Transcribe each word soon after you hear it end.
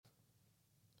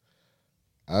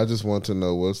I just want to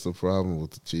know what's the problem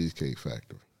with the Cheesecake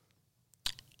Factory.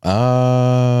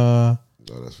 No,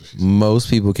 that's what she said. Most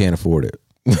people can't afford it.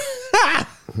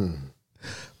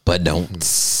 But don't.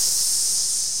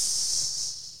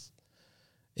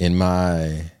 In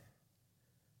my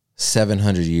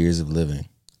 700 years of living,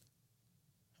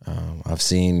 I've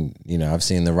seen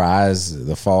the rise,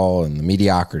 the fall, and the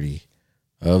mediocrity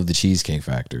of the Cheesecake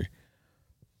Factory.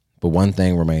 But one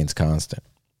thing remains constant.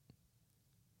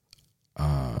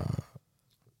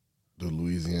 The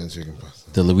Louisiana chicken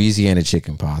pasta. The Louisiana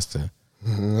chicken pasta.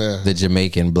 The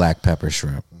Jamaican black pepper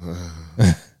shrimp.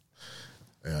 Yeah,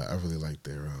 I really like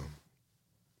their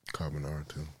carbonara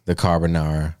too. The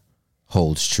carbonara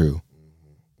holds true.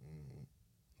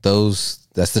 That's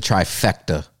the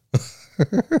trifecta.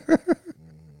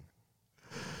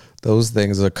 Those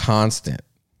things are constant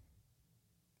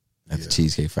at the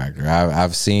Cheesecake Factory.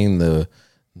 I've seen the,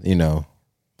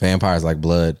 Vampires Like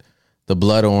Blood, the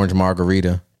blood orange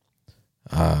margarita.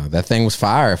 That thing was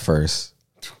fire at first,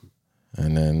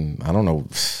 and then I don't know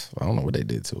what they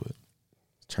did to it.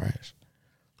 Trash.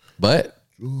 But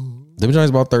them joints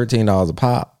about $13 a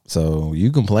pop, so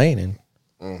you complaining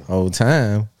whole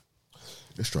time.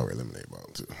 The strawberry lemonade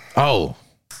bottle too. Oh,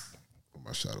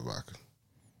 My shot of vodka.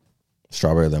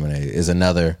 Strawberry lemonade is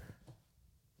another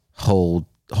hold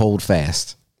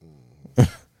fast.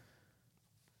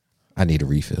 I need a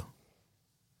refill.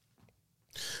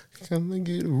 Come and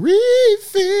get a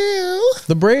refill.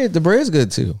 The bread's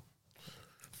good too.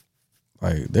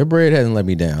 Like, their bread hasn't let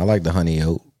me down. I like the honey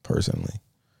oat personally.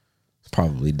 It's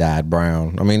probably dyed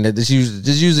brown. I mean, this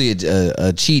usually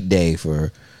a cheat day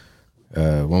for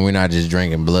when we're not just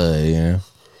drinking blood, you know.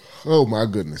 Oh my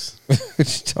goodness. What you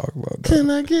talking about? Can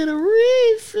I get a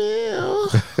refill?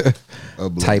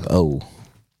 Type O.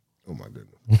 Oh my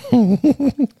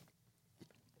goodness.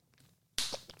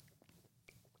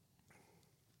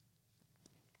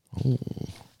 Ooh.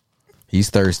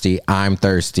 He's thirsty. I'm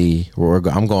thirsty.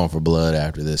 I'm going for blood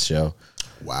after this show.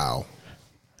 Wow.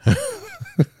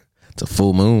 It's a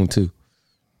full moon too.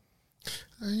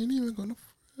 I ain't even gonna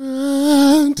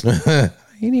front. I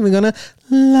ain't even gonna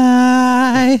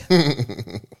lie.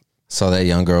 Saw that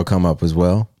young girl come up as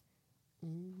well.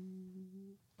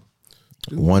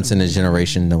 Once in a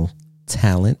generational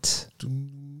talent.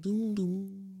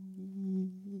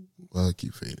 Well, I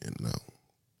keep fading now.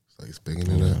 It's like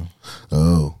speaking it up.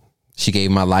 Oh. She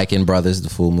gave my Liking Brothers the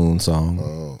Full Moon song.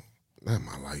 Oh. Not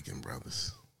my Liking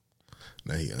Brothers.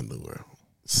 Now he Underworld.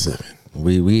 7.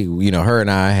 We her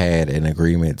and I had an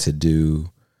agreement to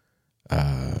do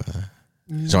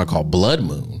something called Blood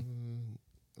Moon.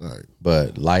 All right.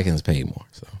 But Likings pay more,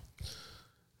 so.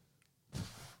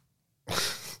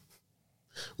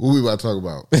 What we about to talk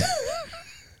about?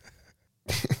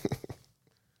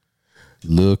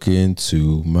 Look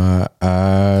into my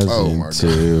eyes and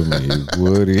tell me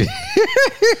what it.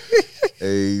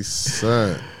 Hey,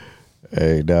 son.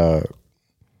 Hey, dog.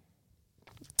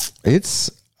 It's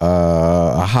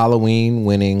a Halloween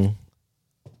winning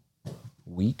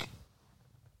week.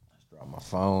 Let's drop my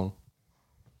phone.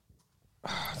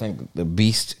 I think the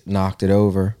beast knocked it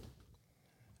over.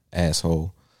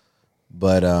 Asshole.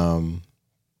 But,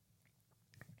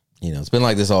 it's been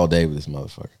like this all day with this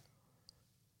motherfucker.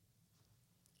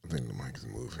 I think the mic is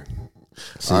moving.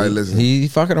 See, all right, listen. He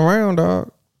fucking around,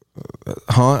 dog.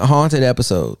 Haunted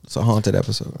episode. It's a haunted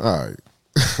episode. All right.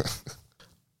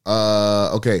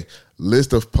 Okay.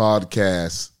 List of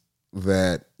podcasts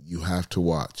that you have to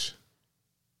watch.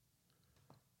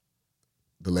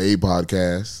 The Lay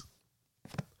Podcast,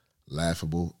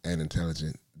 Laughable and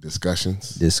Intelligent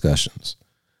Discussions.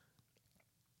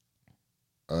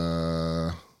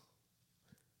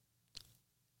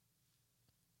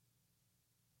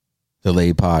 The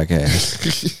Lay Podcast.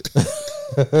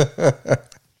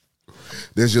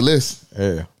 There's your list.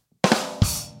 Yeah.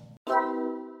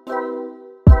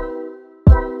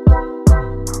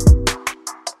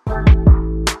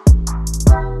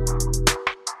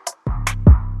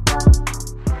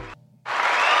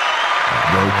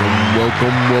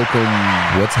 Welcome.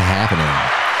 What's happening?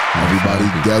 Everybody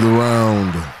gather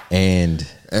around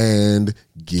and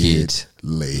get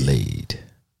laid.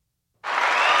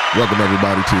 Welcome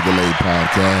everybody to the Lay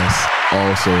Podcast,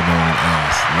 also known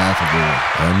as Laughable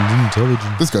and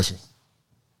Intelligent Discussion.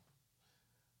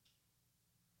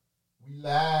 We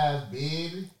live,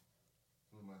 baby.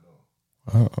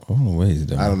 I don't know what he's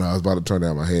doing. I don't know. I was about to turn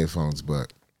down my headphones,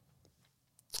 but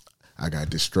I got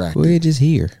distracted. Well, just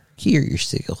hear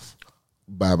yourself.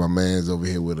 By my man's over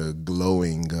here with a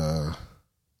glowing our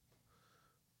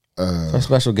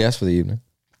special guest for the evening.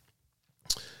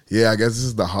 Yeah, I guess this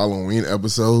is the Halloween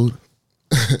episode.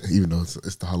 Even though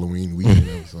it's the Halloween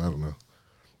weekend, so I don't know.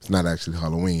 It's not actually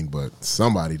Halloween, but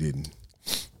somebody didn't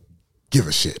give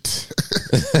a shit.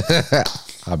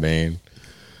 I mean,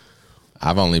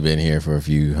 I've only been here for a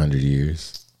few hundred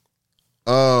years.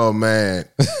 Oh, man.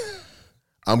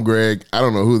 I'm Greg. I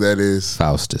don't know who that is.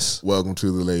 Faustus. Welcome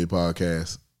to the Laid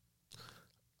Podcast.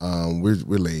 We're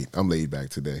laid. I'm laid back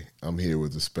today. I'm here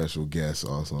with a special guest,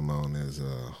 also known as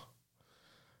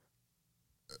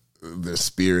the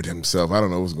Spirit himself. I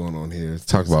don't know what's going on here.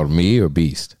 Talk about me or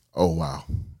Beast? Oh, wow.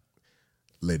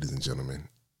 Ladies and gentlemen,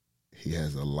 he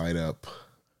has a light up.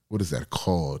 What is that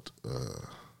called?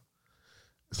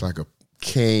 It's like a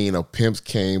cane, a pimp's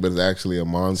cane, but it's actually a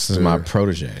monster. This is my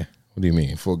protege. What do you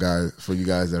mean? For you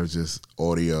guys that are just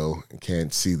audio and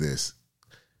can't see this,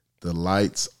 the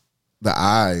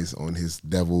eyes on his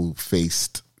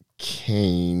devil-faced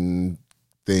cane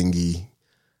thingy,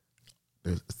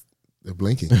 they're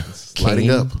blinking. It's lighting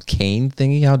up. Cane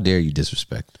thingy? How dare you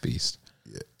disrespect the Beast?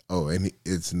 Yeah. Oh, and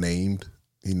it's named.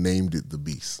 He named it the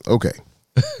Beast. Okay.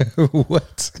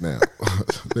 What? Now,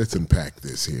 let's unpack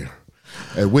this here.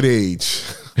 At what age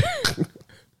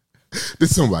did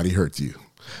somebody hurt you?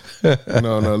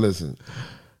 No, listen.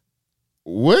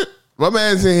 What? My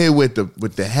man's in here with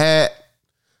the hat,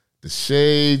 the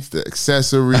shades, the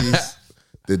accessories,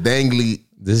 the dangly.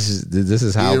 This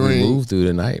is how we move through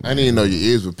the night. Man. I didn't even know your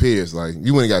ears were pierced. Like,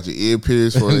 you went and got your ear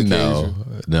pierced for the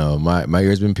occasion? No. My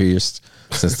ear's been pierced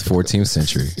since the 14th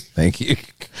century. Thank you.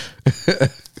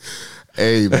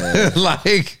 Hey, man.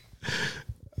 Like,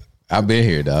 I've been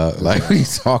here, dog. Like, what are you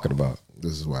talking about?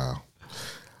 This is wild.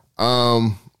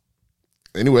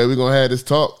 Anyway, we're gonna have this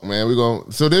talk, man.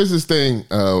 So there's this thing.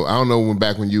 I don't know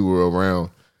back when you were around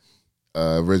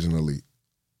originally,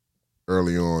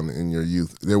 early on in your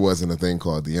youth, there wasn't a thing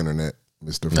called the internet,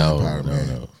 Mr. Vampire Man.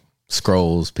 No.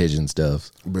 Scrolls, pigeon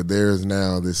stuff. But there's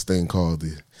now this thing called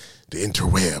the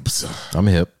interwebs. I'm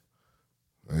hip.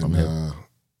 And, I'm hip.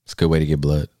 It's a good way to get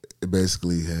blood. It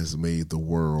basically has made the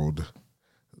world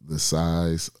the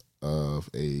size of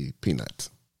a peanut.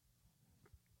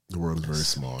 The world is very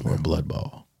small now. Or a blood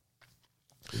ball.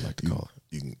 We like to call it.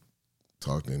 You can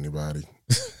talk to anybody,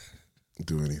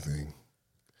 do anything,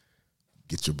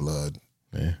 get your blood.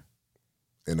 Yeah.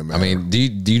 In a matter. I mean, do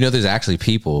you know there's actually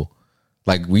people,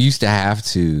 like we used to have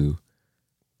to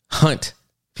hunt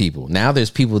people. Now there's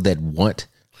people that want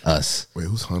us. Wait,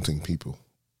 who's hunting people?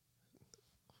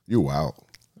 You're wild.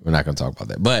 We're not going to talk about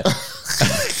that. But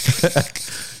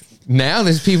now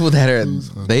there's people that are,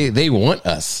 they want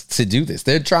us to do this.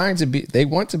 They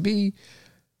want to be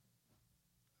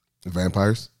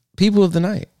vampires? People of the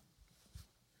night.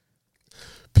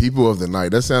 People of the night.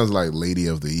 That sounds like lady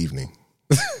of the evening.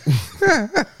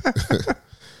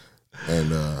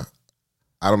 And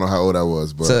I don't know how old I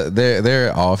was, but so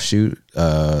they're offshoot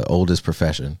oldest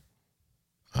profession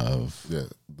of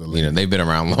they've been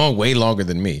around way longer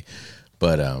than me.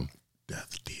 But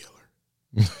death dealer.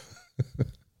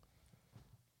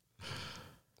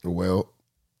 Well,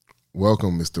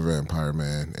 welcome, Mr. Vampire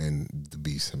Man and the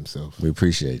Beast himself. We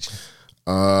appreciate you.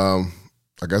 I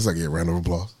guess I get a round of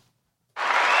applause. Look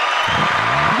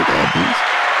at that, Beast.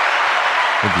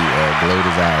 Look, he glowed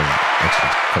his eyes extra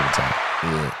couple times.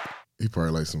 Yeah, he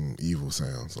probably like some evil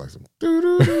sounds, like some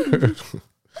doo-doo-doo-doo.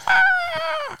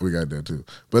 We got that too.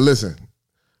 But listen,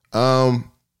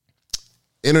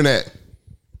 internet,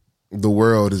 the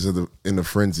world is in a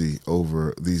frenzy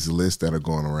over these lists that are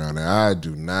going around. And I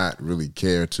do not really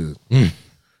care to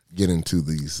get into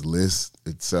these lists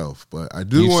itself, but I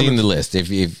do. You've seen the list. If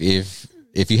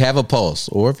you have a pulse,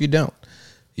 or if you don't,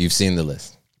 you've seen the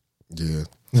list. Yeah,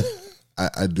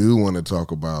 I do want to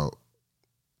talk about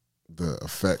the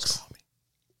effects.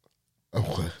 Of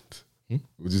what?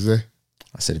 What'd you say?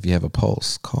 I said, if you have a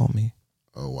pulse, call me.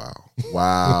 Oh,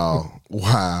 wow.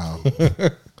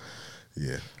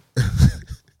 Yeah.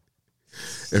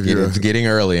 It's getting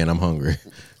early and I'm hungry.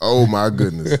 Oh, my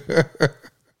goodness.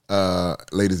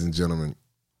 Ladies and gentlemen,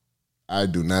 I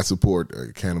do not support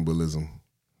cannibalism.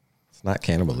 It's not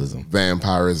cannibalism.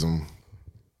 Vampirism.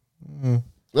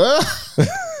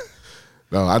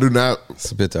 No, I do not. It's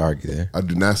a bit to argue there. I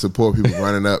do not support people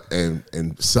running up and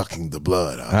sucking the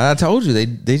blood out. I told you, they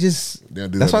just,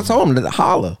 that's what I told them, to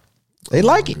holler. They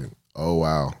like it. Oh,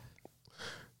 wow.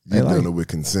 You're doing it with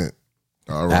consent.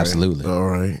 All right. Absolutely. All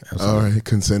right. Absolutely. All right.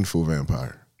 Consentful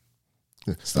vampire.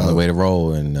 It's the only way to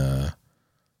roll in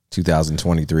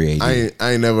 2023 AD.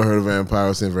 I ain't never heard of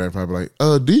vampire saying vampire be like,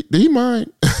 do you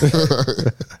mind?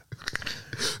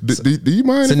 do you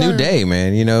mind? It's a new day,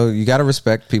 man. You know, you got to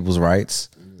respect people's rights.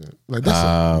 Like, that's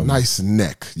a nice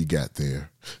neck you got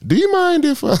there. Do you mind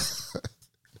if I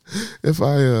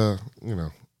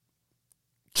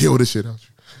kill the shit out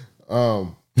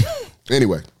you.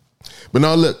 Anyway, but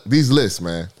no, look, these lists,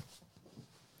 man.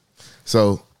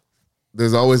 So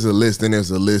there's always a list, and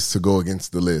there's a list to go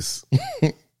against the list,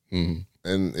 and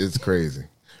it's crazy.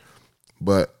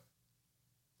 But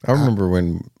I remember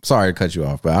when. Sorry to cut you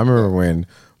off, but I remember when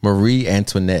Marie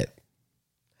Antoinette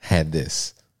had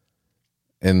this,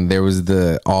 and there was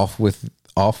the off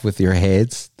with your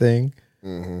heads thing,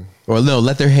 or no,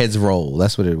 let their heads roll.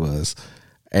 That's what it was.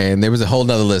 And there was a whole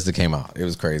nother list that came out. It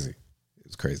was crazy. It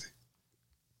was crazy.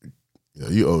 Yo,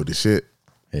 you owe the shit.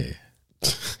 Yeah.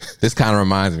 This kind of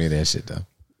reminds me of that shit, though.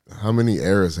 How many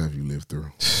eras have you lived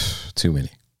through? Too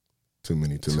many. Too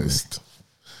many to list.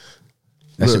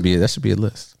 That should be a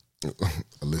list.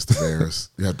 A list of errors.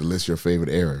 You have to list your favorite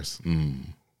errors. But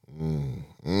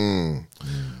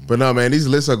no, man, these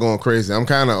lists are going crazy. I'm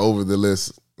kind of over the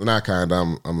list. Not kind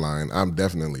of. I'm lying. I'm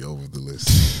definitely over the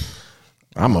list.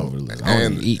 I'm over the list. I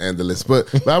and the list.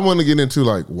 But I want to get into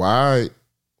like why.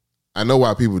 I know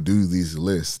why people do these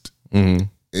lists.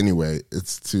 Anyway,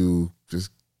 it's to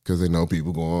just because they know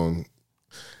people go on.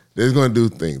 They're going to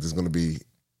do things. There's going to be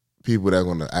people that are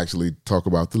going to actually talk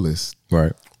about the list.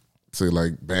 Right. To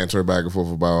like banter back and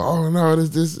forth about, oh no,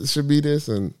 this should be this,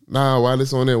 and nah, why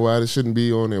this on there, why this shouldn't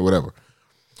be on there, whatever.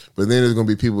 But then there's gonna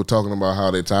be people talking about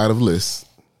how they're tired of lists.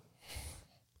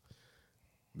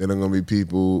 Then there's gonna be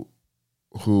people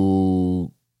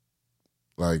who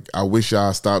like, I wish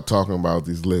y'all stopped talking about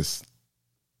these lists.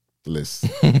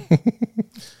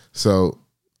 So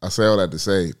I say all that to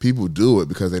say, people do it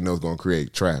because they know it's gonna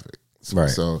create traffic. Right.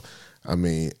 So I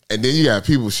mean, and then you got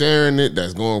people sharing it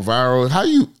that's going viral. How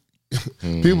you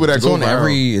people that it's go on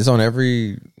viral, it's on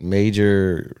every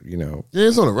major, yeah,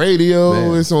 it's on the radio,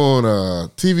 Man. it's on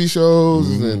TV shows,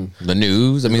 and the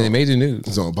news. I mean, they made the news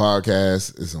it's on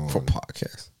podcasts, it's on for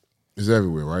podcasts. It's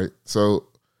everywhere, right? So,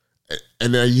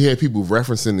 and then you hear people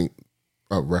referencing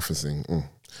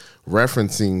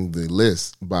the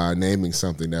list by naming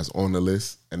something that's on the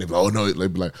list, and they be like, oh no, they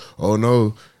be like, oh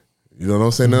no, you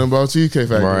don't say nothing about Cheesecake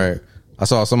Factory, Right. I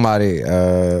saw somebody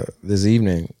this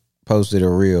evening posted a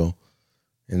reel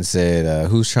and said,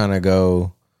 who's trying to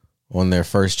go on their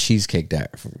first Cheesecake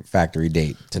Factory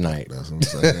date tonight? That's what I'm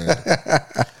saying.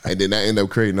 And then I end up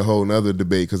creating a whole nother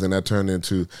debate because then I turned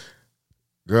into,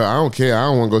 girl, I don't care. I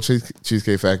don't want to go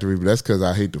Cheesecake Factory, but that's because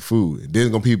I hate the food. And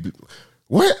then gonna people,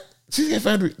 what? Cheesecake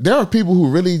Factory? There are people who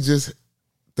really just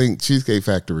think Cheesecake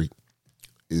Factory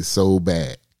is so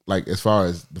bad. Like as far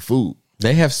as the food.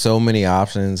 They have so many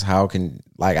options. I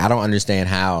don't understand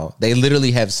how. They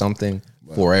literally have something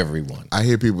for everyone. I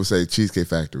hear people say Cheesecake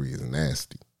Factory is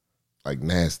nasty. Like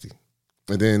nasty.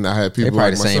 And then I had people They're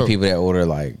probably like the same myself. people that order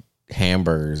like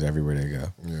hamburgers everywhere they go.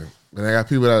 Yeah. But I got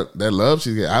people that love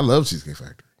Cheesecake. I love Cheesecake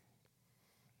Factory.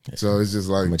 So it's just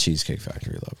like, I'm a Cheesecake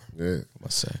Factory lover, yeah. I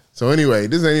must say. So anyway,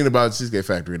 this ain't even about Cheesecake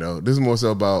Factory though. This is more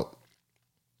so about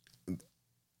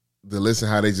the list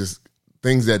and how they just,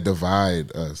 things that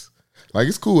divide us. Like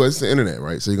it's cool, it's the internet,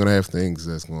 right? So you're gonna have things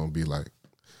that's gonna be like,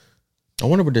 I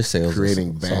wonder what their sales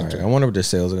creating sorry, banter. I wonder what their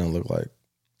sales are gonna look like.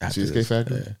 after Cheesecake this.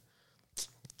 Factory? Yeah.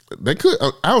 They could.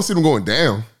 I don't see them going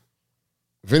down.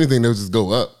 If anything, they'll just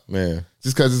go up. Yeah.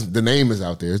 Just because the name is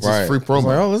out there. It's just Right. free It's promo.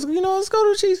 like, oh, let's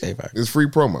go to Cheesecake Factory. It's free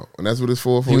promo, and that's what it's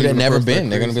for. People that even the never first been, Factory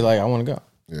they're gonna is. be like, I want to go.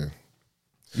 Yeah.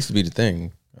 Used to be the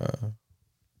thing. I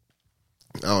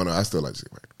don't know. I still like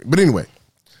Cheesecake Factory. But anyway,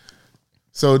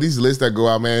 so these lists that go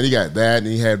out, man, you got that,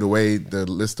 and you have the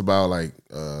list about like,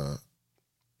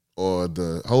 or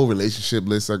the whole relationship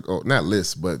list, like, or not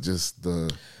lists, but just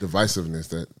the divisiveness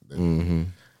that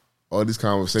all these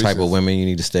conversations. Type of women you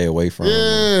need to stay away from.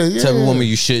 Yeah, yeah. Type of woman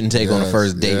you shouldn't take on the Yes,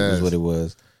 first date yes. is what it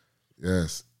was.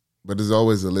 Yes. But there's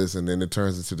always a list, and then it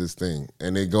turns into this thing.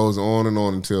 And it goes on and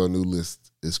on until a new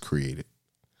list is created.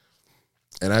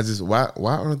 And I just, why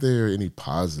aren't there any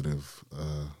positive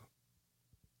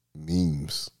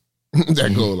memes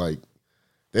that go like,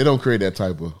 they don't create that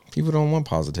type of. People don't want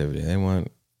positivity. They want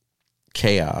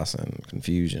chaos and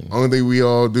confusion. Only thing we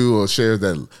all do or share is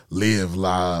that live,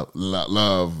 love,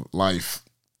 life,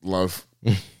 love.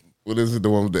 What is it, the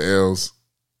one with the L's?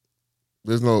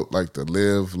 There's no like the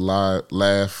live,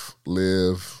 laugh,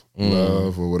 live,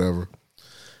 love, or whatever.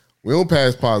 We don't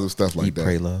pass positive stuff like Eat, that.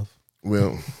 pray, love.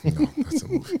 Well, no, that's a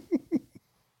movie.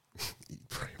 Eat,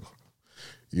 pray, love.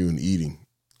 You and eating.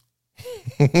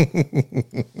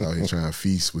 Out here trying to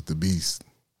feast with the beast.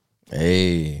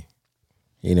 Hey,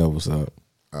 you know what's up.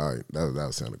 All right,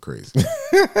 that sounded crazy.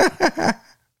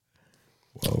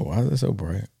 Whoa, why is it so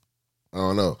bright? I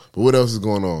don't know. But what else is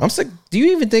going on? I'm sick. Do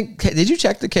you even think? Did you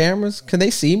check the cameras? Can they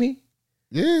see me?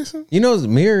 Yes. You know,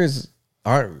 mirrors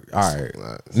are all right.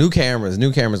 New cameras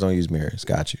don't use mirrors.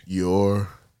 Got you. Your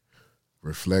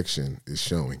reflection is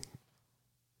showing.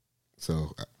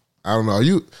 So I don't know. Are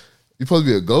you supposed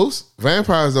to be a ghost?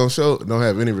 Vampires don't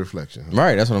have any reflection.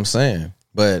 Right, that's what I'm saying.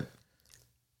 But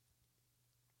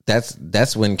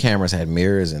that's when cameras had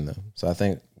mirrors in them. So I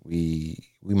think we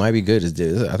might be good as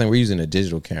this. I think we're using a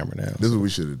digital camera now. This is what we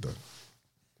should have done.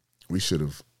 We should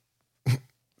have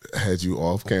had you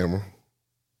off camera.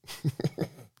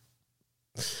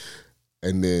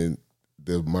 And then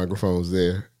the microphone's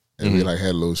there. And we like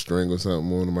had a little string or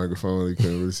something on the microphone that you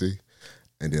couldn't really see.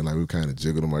 And then like we kind of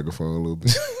jiggle the microphone a little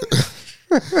bit.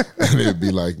 And it'd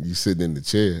be like you sitting in the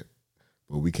chair,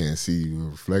 but we can't see your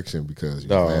reflection because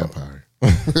you're a vampire.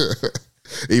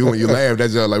 Even when you laugh,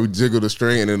 that's just like we jiggle the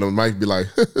string and then the mic be like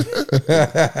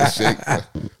shake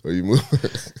or you move.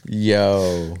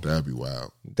 Yo. That'd be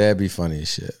wild. That'd be funny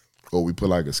as shit. Or we put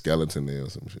like a skeleton there or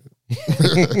some shit.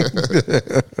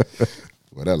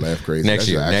 Well, that laugh crazy. Next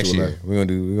year. Laugh. We're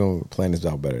gonna plan this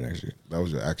out better next year. That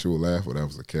was your actual laugh, or that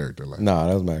was a character laugh? No,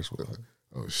 that was my actual laugh.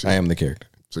 Oh shit! I am the character.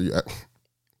 So you. All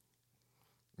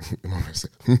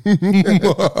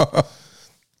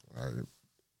right.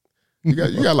 You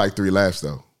got like 3 laughs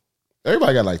though.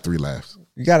 Everybody got like 3 laughs.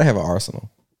 You gotta have an arsenal.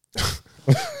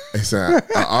 It's an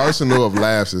arsenal of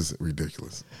laughs is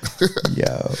ridiculous.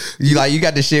 Yo, you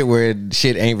got the shit where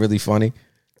shit ain't really funny,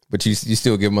 but you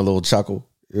still give them a little chuckle.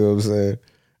 You know what I'm saying?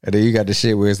 And then you got the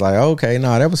shit where it's like, okay,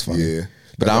 nah, that was funny. Yeah.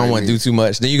 But I don't want to do too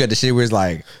much. Then you got the shit where it's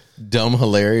like dumb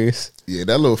hilarious. Yeah,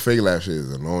 that little fake laugh shit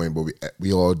is annoying, but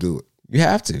we all do it. You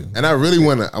have to. And I really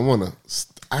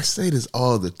I say this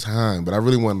all the time, but I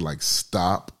really want to like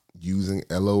stop using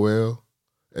LOL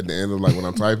at the end of like when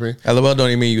I'm typing. LOL don't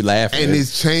even mean you laughing. And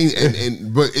it's changed,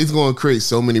 but it's going to create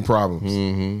so many problems.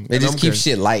 Mm-hmm. It just keeps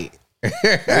shit light.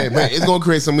 Yeah, man, it's going to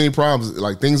create so many problems.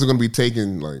 Like things are going to be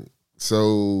taken like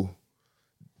so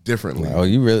differently.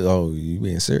 You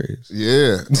being serious?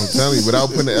 Yeah, I'm telling you, without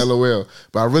putting the LOL.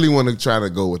 But I really want to try to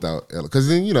go without LOL. Because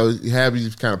then, you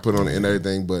just kind of put on it and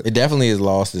everything. But it definitely has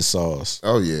lost its sauce.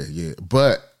 Oh, yeah.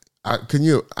 But I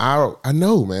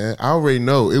know, man. I already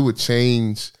know it would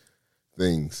change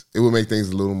things. It would make things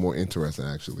a little more interesting,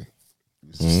 actually.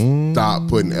 Stop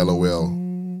putting LOL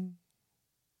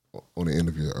on the end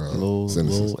of your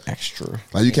sentences. Little extra.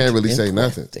 Like you can't really say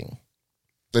nothing.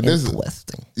 But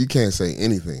you can't say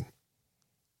anything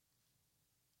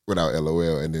without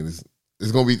LOL, and then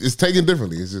it's taken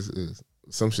differently. It's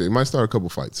some shit. It might start a couple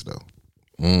fights though.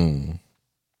 Mm.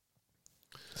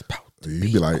 You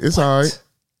be like, it's all right.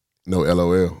 No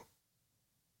LOL.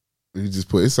 You just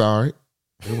put it's all right.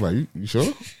 I'm like, you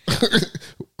sure?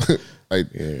 Like,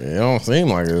 yeah, it don't seem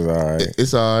like it's all right.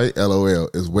 It's all right. LOL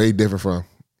is way different from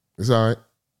it's all right.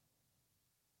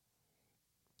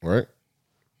 Right?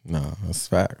 No, that's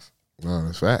facts. No,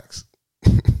 that's facts.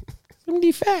 Some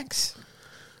be facts.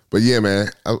 But yeah, man,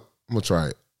 I'm gonna try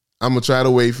it. I'm gonna try to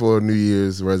wait for a New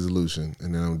Year's resolution,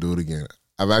 and then I'm gonna do it again.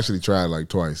 I've actually tried like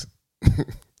twice,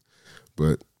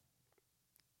 but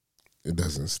it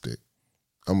doesn't stick.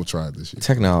 I'm gonna try it this year.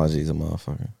 Technology is a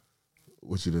motherfucker.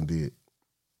 What you done did?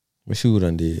 What you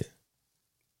done did?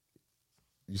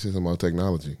 You said something about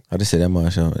technology. I just said that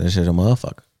shit a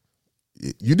motherfucker.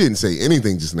 You didn't say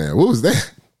anything just now. What was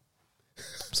that?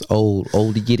 It's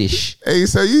oldie giddish. Hey,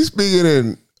 so you speaking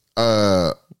in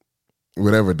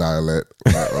whatever dialect,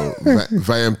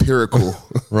 vampirical,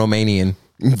 Romanian,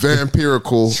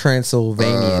 vampirical,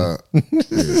 Transylvanian.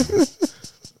 Yeah.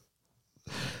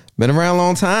 Been around a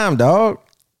long time, dog.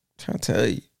 Trying to tell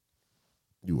you.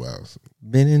 You wild.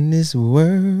 Been in this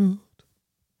world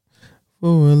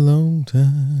for a long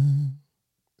time.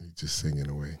 You just singing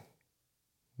away.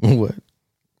 What?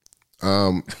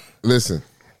 Listen.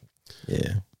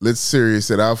 Yeah. Let's serious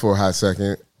it out for a hot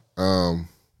second.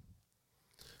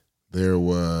 There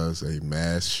was a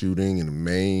mass shooting in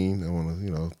Maine. I want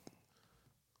to, of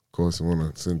course, I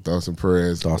want to send thoughts and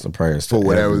prayers. Thoughts and prayers for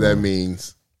whatever that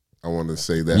means. I want to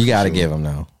say that you got to give them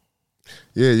now.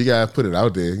 Yeah, you got to put it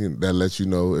out there. That lets you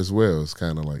know as well. It's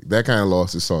kind of like that kind of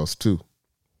lost its sauce too.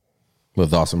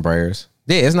 With thoughts and prayers.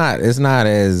 Yeah, it's not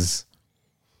as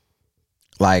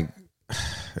like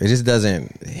it just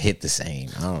doesn't hit the same.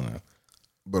 I don't know.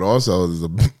 But also,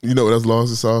 what else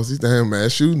lost its sauce? These damn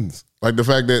mass shootings. Like the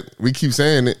fact that we keep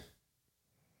saying it.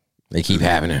 They keep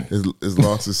happening. It's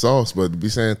lost its sauce. But to be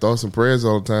saying thoughts and prayers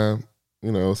all the time,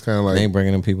 it's kind of like. They ain't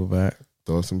bringing them people back.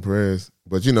 Thoughts and prayers.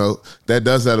 But, that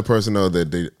does let a person know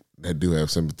that they do have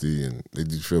sympathy and they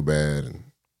do feel bad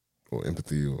or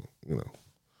empathy or,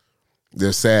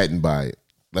 they're saddened by it.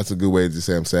 That's a good way to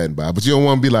say I'm saddened by it. But you don't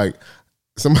want to be like,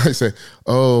 somebody say,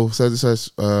 oh, such and such,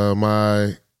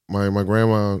 my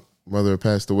grandmother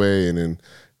passed away, and then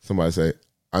somebody say,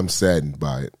 I'm saddened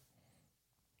by it.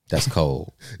 That's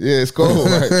cold. Yeah, it's cold.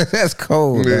 Right? That's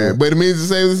cold. Yeah, Man. but it means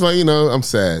the same. It's like, I'm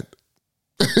sad.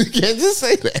 You can't just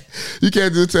say that. You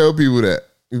can't just tell people that.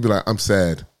 You be like, I'm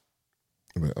sad.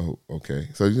 I'm like, oh, okay.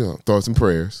 So thoughts and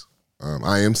prayers.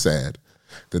 I am sad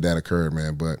that occurred,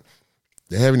 man. But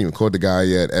they haven't even caught the guy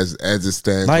yet, as it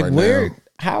stands Like right where?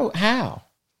 now. How?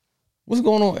 What's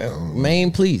going on?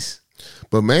 Maine police.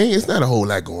 But Maine, it's not a whole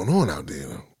lot going on out there,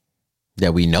 though.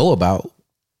 That we know about.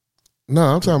 No,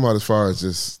 I'm talking about as far as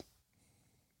just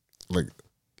like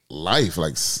life,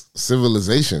 like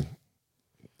civilization.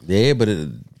 Yeah, but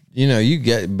you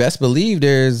get best believe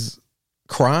there's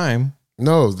crime.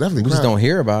 No, it's definitely We crime. just don't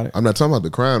hear about it. I'm not talking about the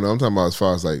crime. though. I'm talking about as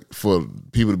far as like for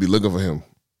people to be looking for him.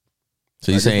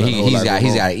 So you're Like, saying it's not a whole he's lot got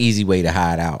going on. an easy way to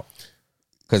hide out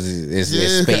because it's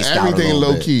spaced out. Everything a little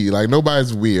low bit. key. Like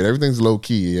nobody's weird. Everything's low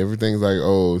key. Everything's like,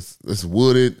 it's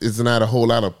wooded. It's not a whole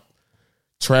lot of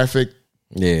traffic.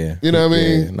 Yeah, You know what I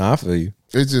mean? Yeah. No, I feel you.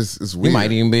 It's He weird.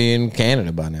 might even be in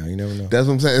Canada by now. You never know. That's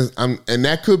what I'm saying. And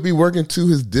that could be working to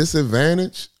his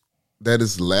disadvantage. That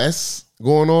is less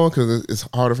going on because it's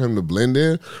harder for him to blend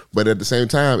in. But at the same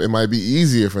time, it might be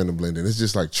easier for him to blend in. It's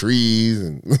just like trees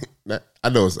and I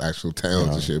know it's actual towns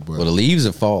and shit, but Well, the leaves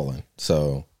are falling,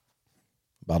 so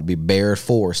about to be bare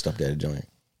forest up that joint.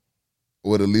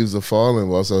 where the leaves are falling,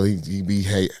 well, so he be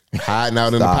hiding out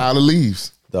in a Stop. pile of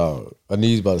leaves. Dog, I knew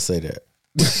you was about to say that.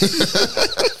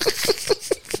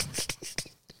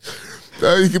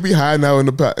 He could be hiding out in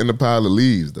the pile of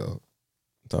leaves though,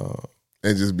 Dog.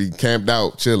 and just be camped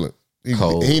out chilling.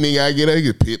 Cold. He ain't gotta get up. He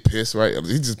get piss right.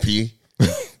 He just pee.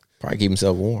 Probably keep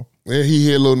himself warm. Yeah, he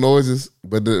hear little noises,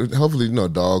 but hopefully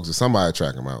dogs or somebody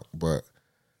track him out. But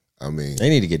I mean, They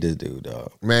need to get this dude,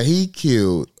 dog. man, he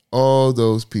killed all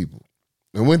those people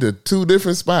and went to 2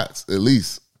 different spots at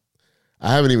least.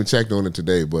 I haven't even checked on it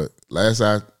today, but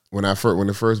when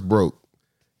it first broke,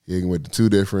 he went to 2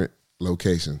 different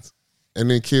locations and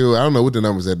then killed. I don't know what the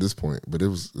numbers at this point, but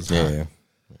it's high.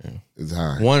 Yeah, It's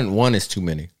high. one is too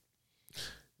many.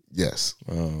 Yes,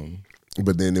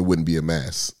 but then it wouldn't be a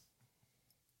mass.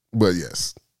 But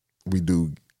yes, we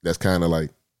do. That's kind of like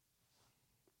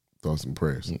thoughts and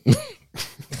prayers.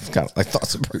 It's kind of like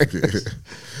thoughts and prayers.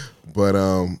 But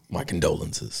My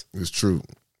condolences. it's true.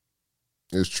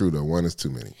 It's true though. 1 is too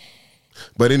many.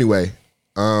 But anyway,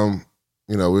 I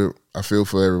feel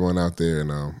for everyone out there,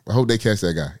 and I hope they catch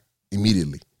that guy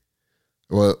immediately.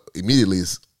 Well, immediately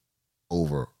is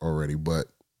over already, but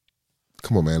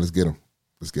come on, man, let's get him.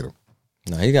 Let's get him.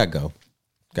 No, he got to go.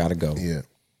 Got to go. Yeah,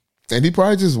 and he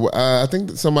probably just. I think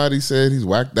that somebody said he's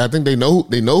whacked. I think they know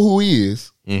who he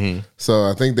is. Mm-hmm. So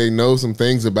I think they know some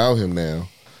things about him now,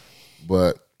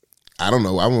 but I don't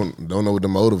know. Don't know what the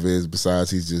motive is. Besides,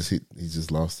 he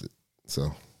just lost it. So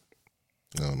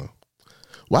I don't know.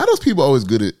 Why are those people always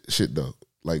good at shit though?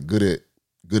 Like good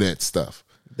at stuff.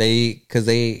 I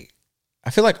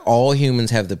feel like all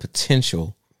humans have the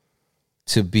potential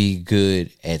to be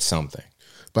good at something.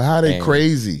 But how they And-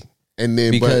 crazy and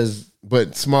then Because-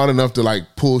 but smart enough to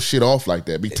like pull shit off like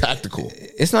that. Be tactical.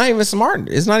 It's not even smart.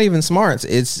 It's not even smart.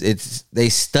 It's they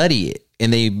study it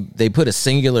and they put a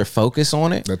singular focus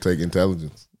on it. That take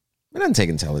intelligence. It doesn't take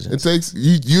intelligence. It takes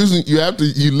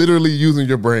you literally using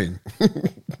your brain.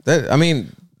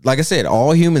 Like I said,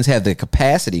 all humans have the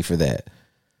capacity for that.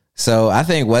 So I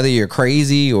think whether you're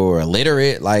crazy or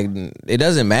illiterate, like it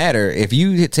doesn't matter. If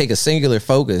you take a singular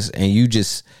focus and you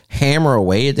just hammer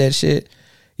away at that shit,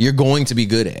 you're going to be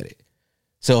good at it.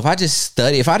 So if I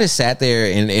just sat there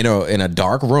in a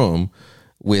dark room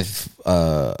with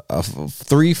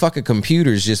 3 fucking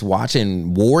computers just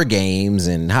watching war games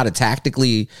and how to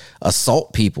tactically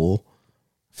assault people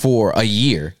for a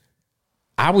year,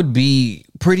 I would be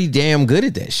pretty damn good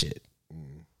at that shit.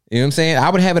 You know what I'm saying? I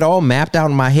would have it all mapped out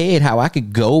in my head how I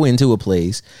could go into a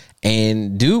place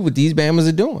and do what these Bamas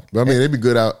are doing. But I mean, they'd be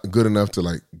good enough to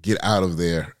like get out of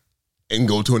there and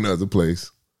go to another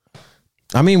place.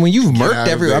 I mean, when you've out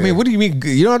murked of there. I mean, what do you mean?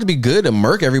 You don't have to be good to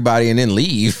murk everybody and then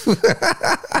leave.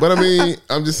 But I mean,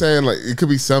 I'm just saying, like, it could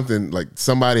be something like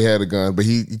somebody had a gun, but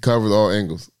he covered all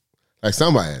angles. Like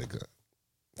somebody had a gun.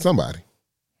 Somebody.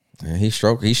 And he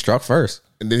struck first.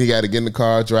 And then he got to get in the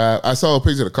car, drive. I saw a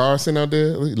picture of the car sitting out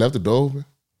there. He left the door open.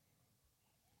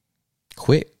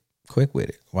 Quick with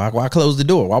it. Why close the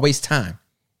door? Why waste time?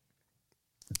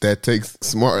 That takes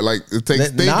smart. Like, it takes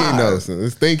thinking, Nah. though. So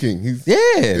it's thinking.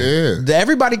 Yeah.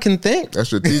 Everybody can think. That's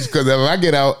strategic. Because if I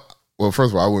get out, well,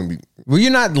 first of all, I wouldn't be. Well,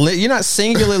 you're not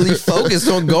singularly focused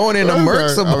on going in to murk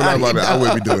somebody. I'm not about to, I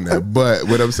wouldn't be doing that. But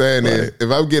what I'm saying is,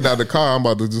 if I'm getting out the car, I'm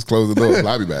about to just close the door.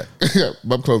 I'll be back.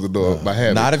 I'm close the door by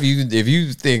habit. Not if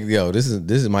you think, yo,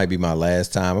 this might be my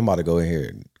last time. I'm about to go in here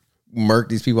and murk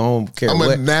these people. I don't care I'm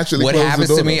what naturally what close the happens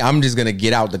door, to me. though. I'm just gonna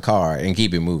get out the car and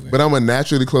keep it moving. But I'm gonna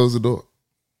naturally close the door.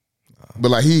 But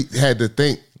like he had to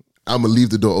think, I'm gonna leave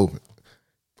the door open.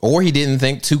 Or he didn't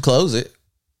think to close it.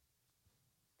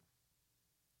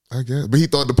 I guess. But he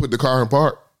thought to put the car in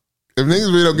park. If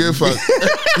niggas really don't give a fuck,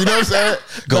 you know what I'm saying?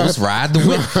 Ghost ride the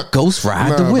whip. Ghost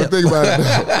ride the whip.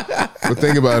 But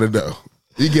think about it though.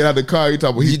 You get out the car, you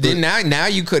talk about You did now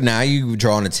you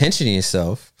drawing attention to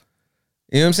yourself.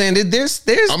 You know what I'm saying? There's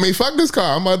I mean, fuck this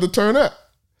car. I'm about to turn up.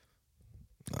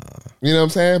 You know what I'm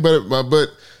saying? But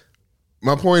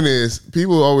my point is,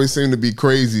 people always seem to be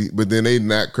crazy, but then they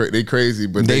not they crazy,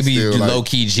 but they be still low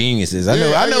key geniuses. I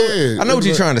know what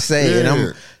you're trying to say,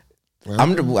 and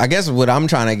I guess what I'm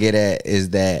trying to get at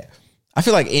is that I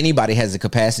feel like anybody has the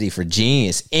capacity for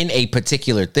genius in a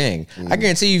particular thing. I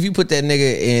guarantee you, if you put that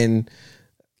nigga in,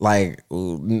 like,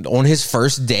 on his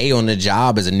first day on the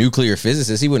job as a nuclear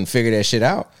physicist, he wouldn't figure that shit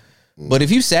out. But if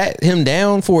you sat him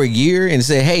down for a year and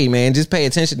said, hey, man, just pay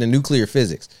attention to nuclear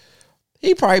physics,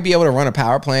 he'd probably be able to run a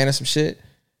power plant or some shit.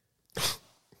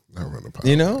 Not run a power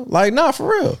You know? Like, nah, for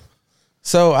real.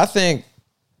 So I think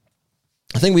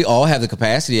we all have the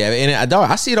capacity of it. And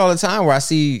I see it all the time where I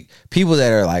see people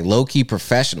that are like low-key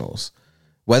professionals,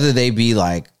 whether they be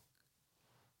like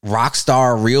rock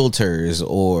star realtors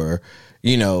or,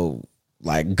 you know,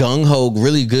 like gung-ho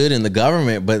really good in the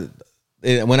government. But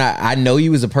when I know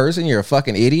you as a person, you're a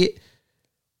fucking idiot.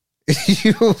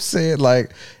 You know what I'm saying?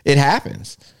 Like, it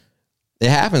happens. It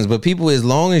happens. But people, as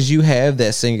long as you have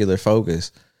that singular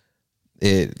focus,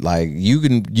 it like you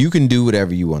can do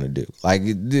whatever you want to do. Like,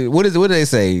 what do they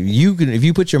say? You can, if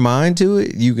you put your mind to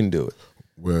it, you can do it.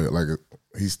 Well, like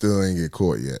he still ain't get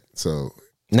caught yet, so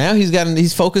now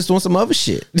he's focused on some other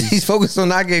shit. He's focused on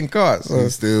not getting caught. So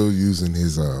he's still using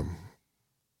his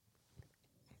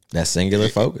that singular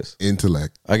focus,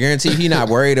 intellect. I guarantee he's not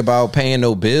worried about paying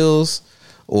no bills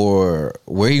or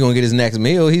where he gonna get his next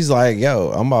meal. He's like,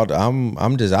 yo,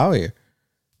 I'm just out here.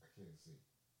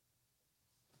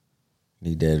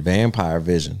 Need that vampire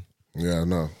vision. Yeah, I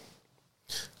know.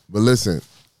 But listen,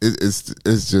 it's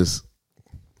just,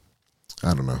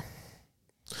 I don't know.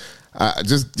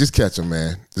 Just catch them,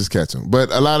 man. Just catch them.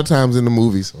 But a lot of times in the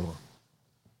movies,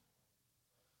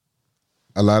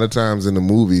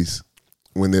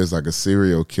 when there's like a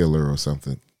serial killer or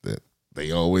something, that they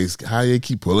always, how they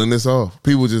keep pulling this off.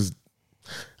 People just,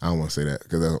 I don't want to say that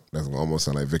because that's gonna almost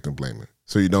sound like victim blaming.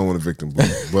 So you don't want to victim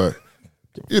blame, but.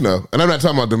 You know, and I'm not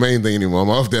talking about the main thing anymore. I'm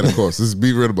off that, of course. Let's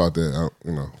be real about that.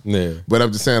 You know, Yeah. But I'm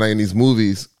just saying, like in these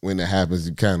movies, when that happens,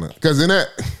 you kind of because in that,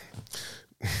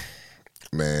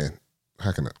 man,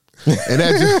 how can I? And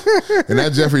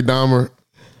that Jeffrey Dahmer.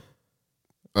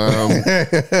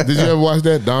 Did you ever watch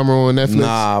that Dahmer on Netflix?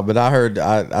 Nah, but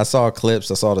I saw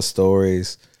clips. I saw the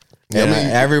stories. Yeah, And I mean,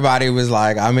 everybody was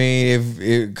like, I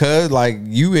mean, cause like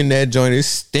you in that joint is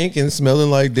stinking, smelling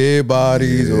like dead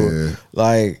bodies, or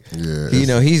like, you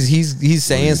know, he's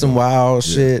saying some wild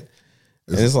shit.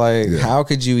 And it's like, how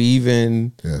could you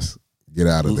even? Yes, get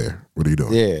out of there. What are you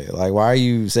doing? Yeah, like why are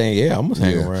you saying? Yeah, I'm gonna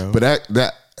hang around. But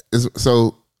that is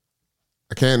so.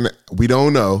 I can't. We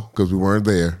don't know because we weren't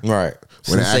there. Right.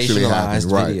 When it actually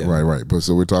happened. Video. Right. But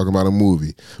so we're talking about a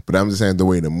movie. But I'm just saying the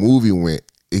way the movie went.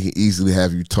 It can easily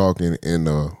have you talking in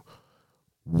a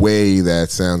way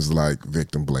that sounds like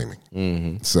victim blaming.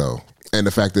 Mm-hmm. So, and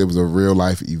the fact that it was a real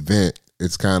life event,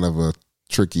 it's kind of a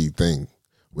tricky thing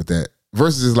with that.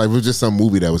 Versus it's like, it was just some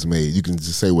movie that was made. You can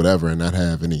just say whatever and not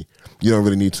have any, you don't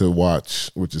really need to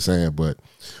watch what you're saying. But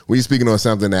when you're speaking on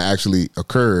something that actually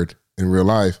occurred in real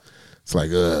life, it's like,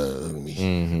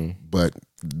 But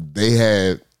they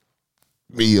had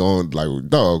me on like,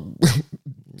 dog.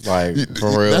 Like,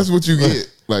 for real. That's what you get.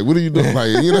 Like, what are you doing? Like,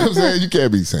 you know what I'm saying? You can't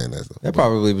be saying that stuff. That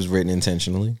probably was written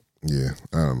intentionally. Yeah,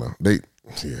 I don't know. They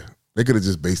could have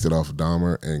just based it off of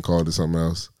Dahmer and called it something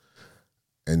else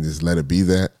and just let it be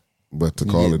that. But to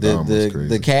call it Dahmer is crazy.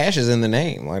 The cash is in the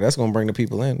name. Like, that's gonna bring the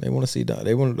people in. They want to see Dahmer.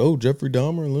 They want Jeffrey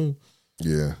Dahmer.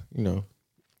 Yeah. You know.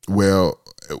 Well,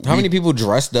 how many people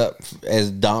dressed up as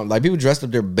Dahmer? Like, people dressed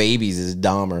up their babies as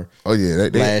Dahmer. Oh yeah,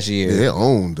 last year they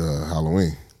owned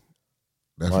Halloween.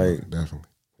 Definitely.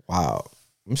 Wow.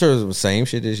 I'm sure it was the same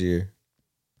shit this year.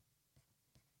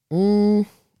 You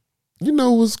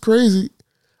know what's crazy?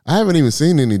 I haven't even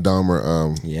seen any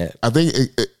Dahmer yet. I think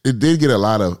it did get a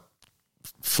lot of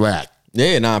flack.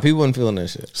 Yeah, nah, people weren't feeling that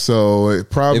shit. So it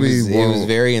probably it was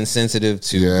very insensitive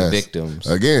to the victims.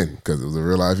 Again, because it was a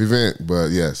real life event. But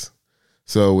yes.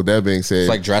 So with that being said, it's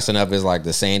like dressing up as like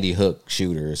the Sandy Hook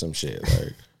shooter or some shit.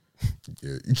 Like,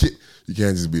 yeah, you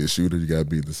can't just be a shooter. You gotta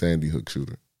be the Sandy Hook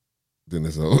shooter. Then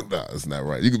it's it's not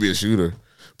right. You could be a shooter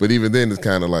But even then, it's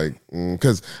kind of like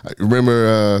because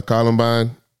remember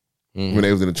Columbine when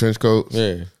they was in the trench coats,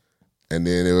 Yeah. and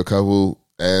then there were a couple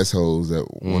assholes that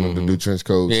wanted to do trench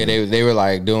coats. Yeah, they were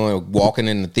like walking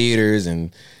in the theaters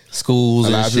and schools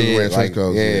A lot and of people shit. wearing trench Like,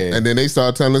 coats. yeah. And then they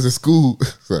started telling us at school,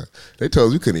 they told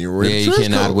us you couldn't even wear Yeah, a you trench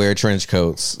cannot coat. wear trench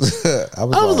coats. I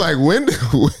was like, when?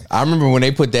 I remember when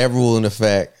they put that rule in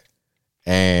effect,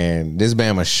 and this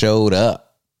Bama showed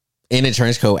up in a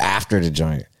trench coat after the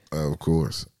joint. Of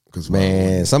course. Because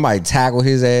Man, somebody tackled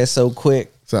his ass so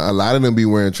quick. So a lot of them be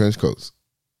wearing trench coats.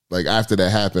 Like after that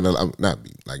happened, not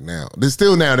be like now. There's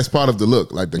still now. That's part of the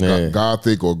look, like the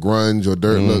gothic or grunge or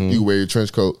dirt look. You wear your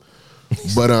trench coat,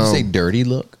 but You say dirty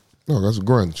look? no, that's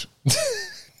grunge.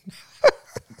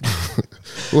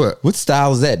 What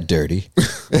style is that? Dirty.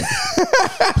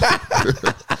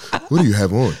 what do you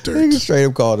have on? Dirt. Niggas straight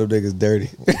up called them niggas dirty.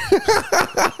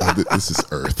 This is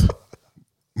earth.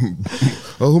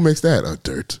 Oh, who makes that?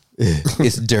 Dirt.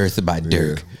 It's Dearth by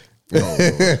Dirk. Oh,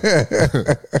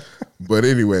 but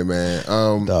anyway, man.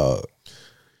 Dog.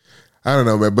 I don't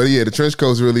know, man. But yeah, the trench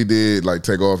coats really did like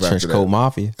take off Trench after coat that.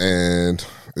 mafia. And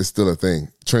it's still a thing.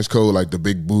 Trench coat, like the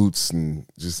big boots and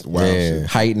just wild shit.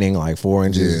 Heightening like 4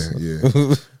 inches.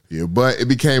 Yeah. Yeah, but it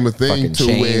became a thing Fucking to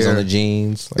chains where on the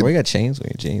jeans. Like, we got chains on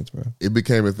your jeans, bro. it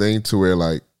became a thing to where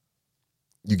like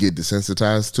you get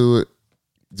desensitized to it.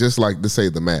 Just like to say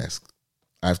the mask.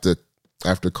 After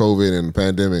COVID and the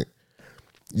pandemic,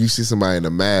 you see somebody in a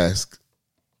mask.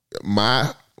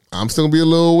 I'm still gonna be a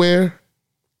little aware,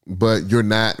 but you're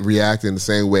not reacting the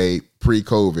same way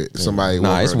pre-COVID. Somebody,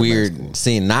 Nah, it's wearing a mask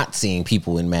weird not seeing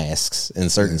people in masks in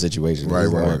certain situations. on.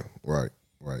 It's like,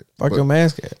 Right. Fuck your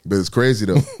mask at. But it's crazy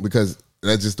though because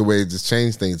that's just the way it just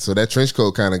changed things. So that trench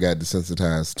coat kind of got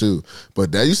desensitized too.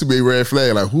 But that used to be a red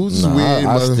flag. Like who's this weird?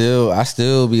 I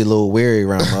still be a little wary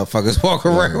around motherfuckers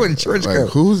walking around with a trench Like coat.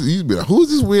 who's this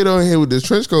weirdo in here with this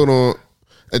trench coat on?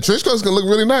 And trench coats can look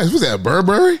really nice. What's that,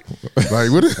 Burberry? Like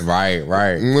what? Right. You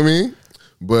know what I mean?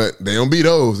 But they don't be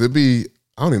those. It be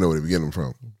I don't even know where they be getting them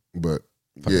from. But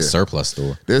yeah, Surplus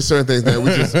store. there's certain things that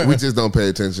we just don't pay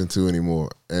attention to anymore.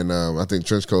 And I think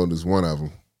trench coat is one of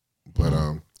them. But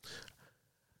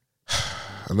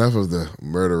enough of the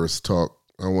murderous talk.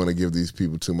 I don't want to give these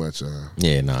people too much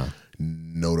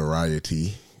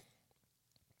notoriety.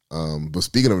 But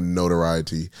speaking of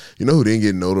notoriety, you know who didn't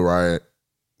get notarized?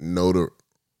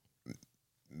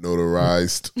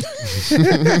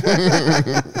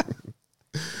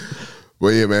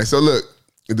 Well, yeah, man. So look,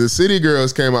 the City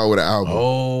Girls came out with an album.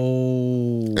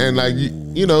 Oh. And like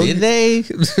you know, Did they?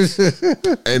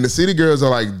 and the City Girls are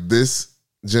like this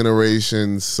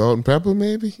generation's Salt and Pepper,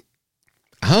 maybe.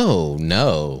 Oh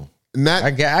no. Not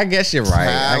I guess you're right.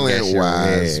 talent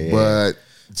wise, but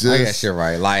just I guess you're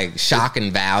right. Like shock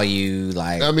and value.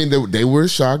 Like I mean, they were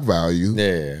shock value.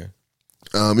 yeah.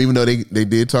 Even though they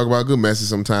did talk about good messages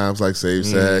sometimes, like save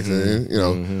sex, and you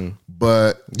know,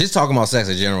 but Just talking about sex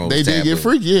in general. they was did get taboo.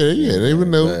 freaky. Yeah, they would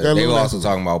know. But they were also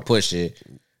talking about push it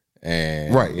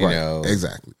and right, you know,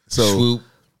 exactly. So swoop.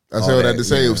 I said what I had to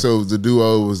say. you know. So the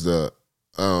duo was the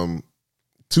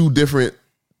two different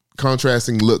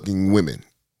contrasting looking women,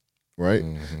 right?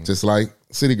 Just like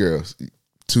City Girls,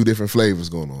 two different flavors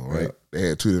going on, right? Yep. They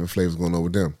had two different flavors going on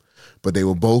with them, but they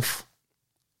were both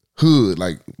hood,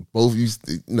 like both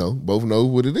both know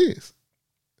what it is.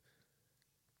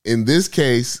 In this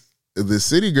case, the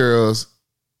City Girls,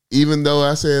 even though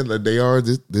I said that they are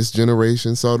this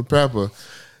generation Salt and Pepper,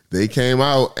 they came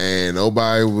out and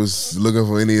nobody was looking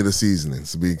for any of the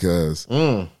seasonings because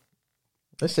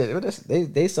They said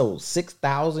they sold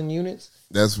 6,000 units.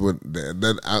 that's what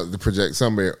the project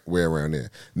somewhere around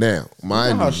there. Now, You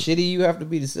mind know how you, shitty you have to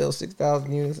be to sell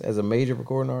 6,000 units as a major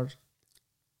recording artist?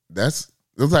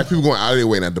 it's like people going out of their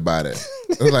way not to buy that.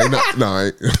 It's like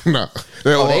no.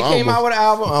 They came out with an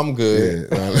album. I'm good.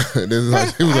 Yeah, this is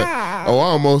like, he was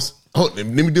like, let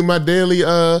me do my daily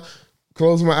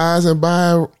close my eyes and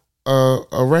buy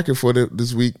a record for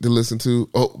this week to listen to.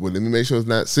 Oh, well, let me make sure it's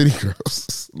not City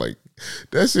Girls. Like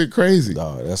that shit crazy.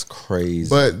 Dog, that's crazy.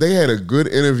 But they had a good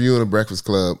interview in the Breakfast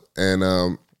Club, and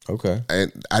okay.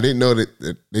 and I didn't know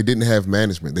that they didn't have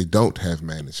management. They don't have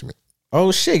management,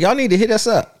 Oh shit, y'all need to hit us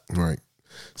up. right?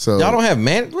 So Y'all don't have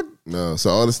management. no. So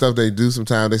all the stuff they do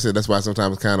sometimes, they said that's why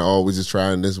sometimes it's kind of we just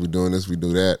trying this, we doing this, we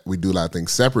do that. We do a lot of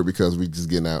things separate because we just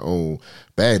getting our own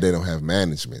bag. They don't have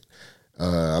management.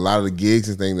 A lot of the gigs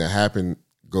and things that happen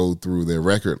go through their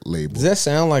record label. Does that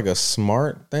sound like a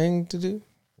smart thing to do?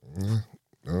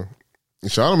 No.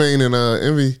 Charlamagne and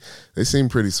Envy, they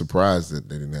seemed pretty surprised that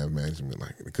they didn't have management.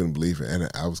 Like they couldn't believe it, and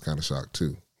I was kind of shocked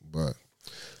too. But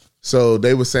So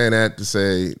they were saying that to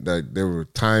say that there were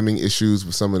timing issues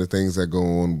with some of the things that go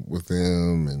on with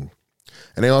them, and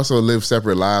they also live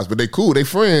separate lives. But they cool, they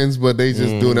friends, but they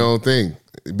just doing their own thing,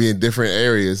 be in different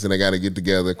areas, and they got to get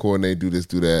together, coordinate, do this,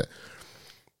 do that.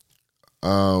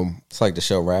 It's like the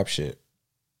show Rap Shit.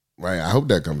 Right. I hope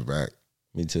that comes back.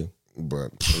 Me too.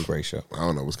 But Great show. I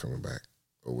don't know what's coming back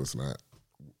or what's not.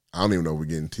 I don't even know if we're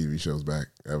getting TV shows back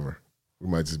ever. We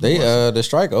might just be watching. The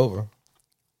strike over.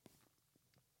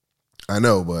 I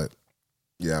know, but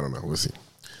yeah, I don't know. We'll see.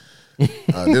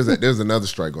 There's another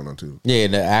strike going on too. Yeah,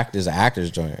 there's an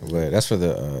actors joint, but that's for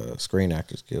the Screen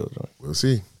Actors Guild joint. We'll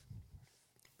see.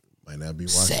 Might not be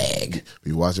watching. SAG.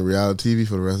 Be watching reality TV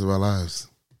for the rest of our lives,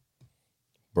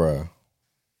 Bruh.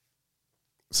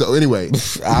 So anyway,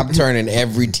 I'm turning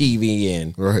every TV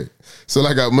in. Right. So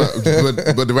like,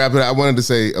 but to wrap it up, I wanted to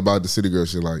say about the City Girl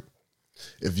shit. Like,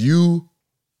 if you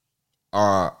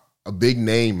are a big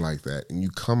name like that and you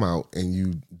come out and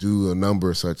you do a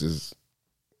number such as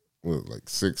like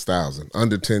 6,000,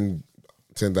 under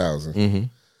 10,000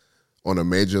 on a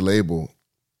major label,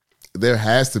 there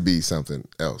has to be something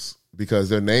else because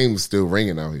their name's still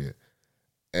ringing out here.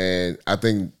 And I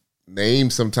think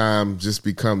names sometimes just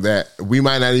become that. We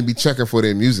might not even be checking for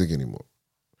their music anymore,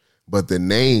 but the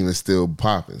name is still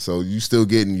popping. So you still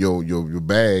getting your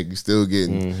bag. You still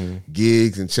getting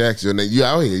gigs and checks. You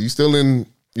out here. You still in.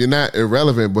 You're not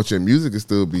irrelevant, but your music is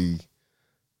still be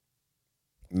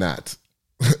not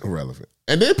relevant.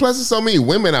 And then plus, there's so many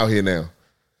women out here now.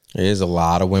 There's a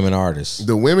lot of women artists.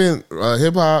 The women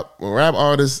hip hop rap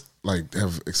artists like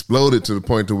have exploded to the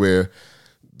point to where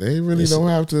they really don't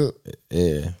have to.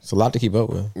 Yeah, it's a lot to keep up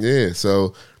with. Yeah,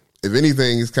 so if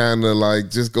anything, it's kind of like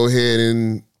just go ahead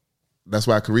and that's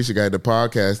why Carisha got the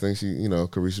podcast thing. She,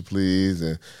 Carisha Please,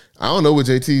 and I don't know what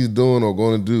JT is doing or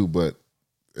going to do, but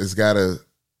it's got to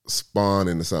spawn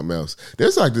into something else.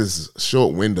 There's like this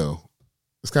short window.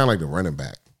 It's kind of like the running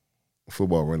back,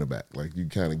 football running back. Like you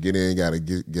kind of get in, got to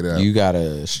get out. You got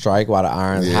to strike while the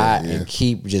iron's hot and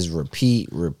keep just repeat.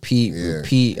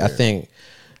 I think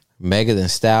Megan Thee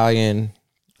Stallion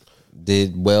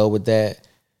did well with that.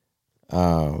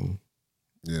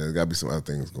 Yeah, there got to be some other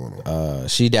things going on.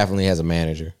 She definitely has a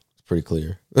manager. It's pretty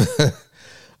clear.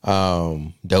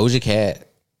 Doja Cat,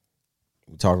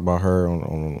 we talked about her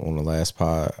on the last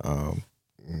pod.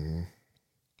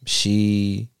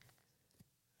 She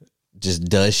just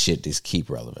does shit to keep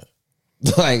relevant.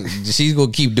 Like she's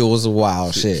gonna keep doing some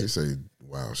wild shit. She say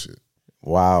wild shit.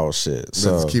 Wild shit.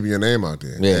 So just keeping your name out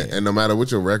there. Yeah. And no matter what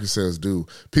your record sales do,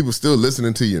 people still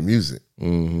listening to your music.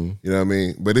 You know what I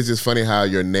mean? But it's just funny how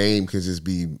your name can just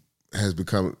has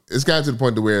become, it's gotten to the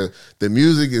point to where the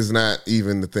music is not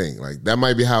even the thing. Like that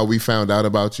might be how we found out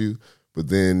about you, but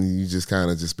then you just kind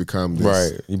of just become this.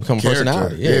 Right. You become character.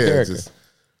 Personality. Yeah, character.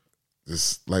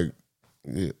 Just like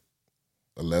a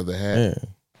leather hat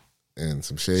and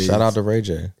some shades. Shout out to Ray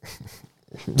J.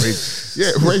 Ray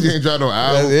J ain't dropped no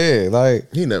album. Yeah,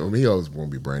 like he always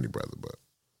won't be Brandy Brother, but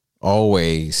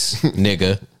always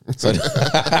nigga.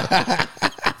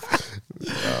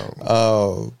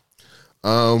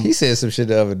 He said some shit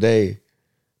the other day.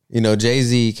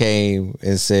 Jay-Z came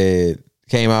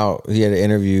out. He had an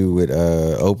interview with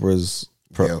Oprah's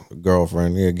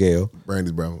girlfriend, Gail.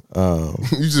 Brandy's brother.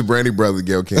 You just Brandy Brother,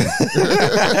 Gail King.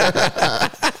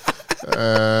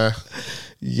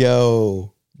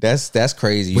 Yo, that's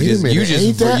crazy. Wait a minute, you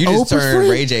just turned friend?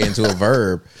 Ray J into a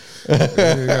verb.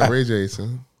 Yeah, Ray J,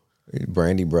 son.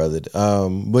 Brandy brothered.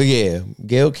 But yeah,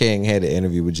 Gail King had an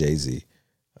interview with Jay-Z.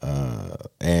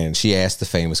 And she asked the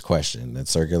famous question that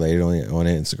circulated on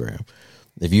Instagram.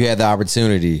 If you had the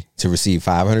opportunity to receive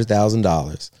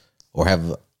 $500,000 or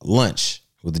have lunch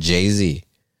with Jay-Z,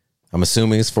 I'm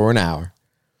assuming it's for an hour,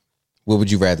 what would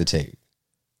you rather take?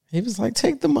 He was like,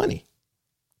 take the money.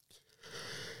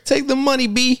 Take the money,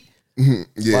 B.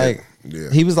 Yeah.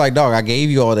 He was like, dog, I gave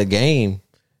you all the game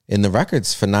in the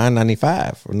records for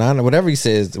 $9.95 or $9, whatever he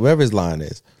says, whatever his line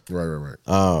is. Right.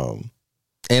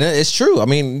 And it's true. I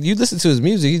mean, you listen to his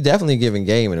music, he's definitely giving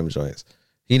game in them joints.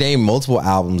 He named multiple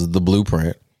albums of The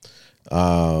Blueprint.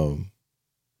 I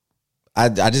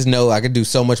just know I could do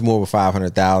so much more with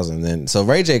 500,000. Then so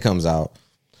Ray J comes out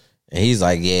and he's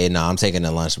like, "Yeah, no, I'm taking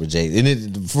the lunch with Jay."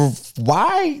 And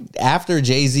why after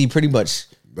Jay-Z pretty much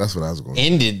that's what I was going to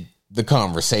ended the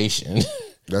conversation.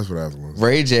 That's what I was going to say.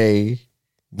 Ray J,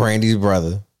 Brandy's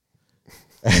brother,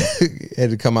 had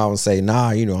to come out and say,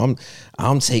 "Nah,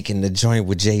 I'm taking the joint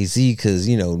with Jay-Z because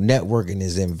networking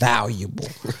is invaluable."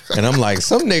 And I'm like,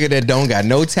 some nigga that don't got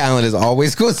no talent is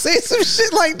always gonna say some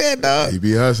shit like that, dog. He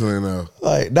be hustling though.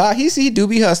 Like, nah, he do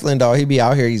be hustling, dog. He be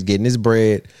out here, he's getting his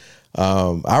bread.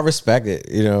 I respect it.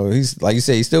 You know, he's like you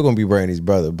said, he's still gonna be Brandy's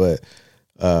brother, but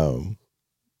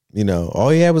you know, all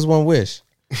he had was one wish.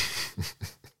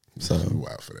 So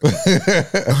wow for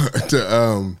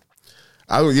that.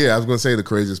 I was gonna say the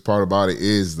craziest part about it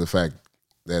is the fact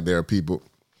that there are people.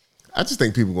 I just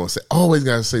think people gonna say always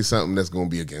gotta say something that's gonna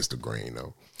be against the grain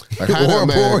though. Like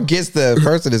or against the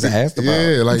person that's asked about.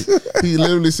 Yeah, like he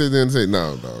literally sit there and say,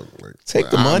 "No, dog, like, take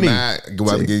the money. I'm not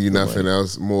about to give you nothing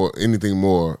else more, anything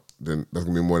more than that's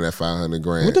gonna be more than that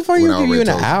 $500,000." What the fuck you give you in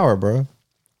an hour, bro?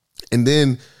 And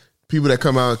then people that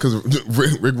come out because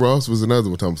Rick Ross was another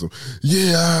one. Talking some,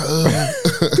 yeah,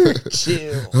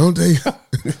 chill. Don't they?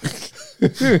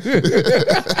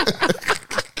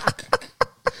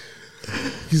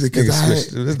 He said,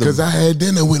 because I had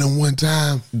dinner with him one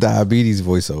time. Diabetes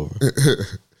voiceover.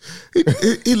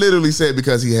 he literally said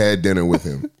because he had dinner with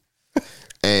him.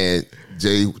 And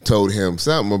Jay told him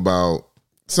something about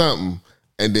something.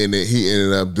 And then he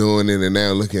ended up doing it. And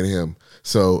now look at him.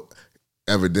 So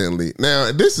evidently.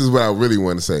 Now, this is what I really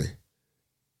want to say.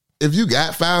 If you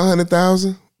got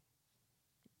 500,000.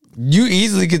 You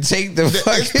easily could take the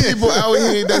fucking people out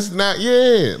here that's not,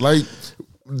 like,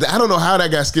 I don't know how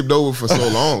that got skipped over for so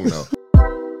long, though.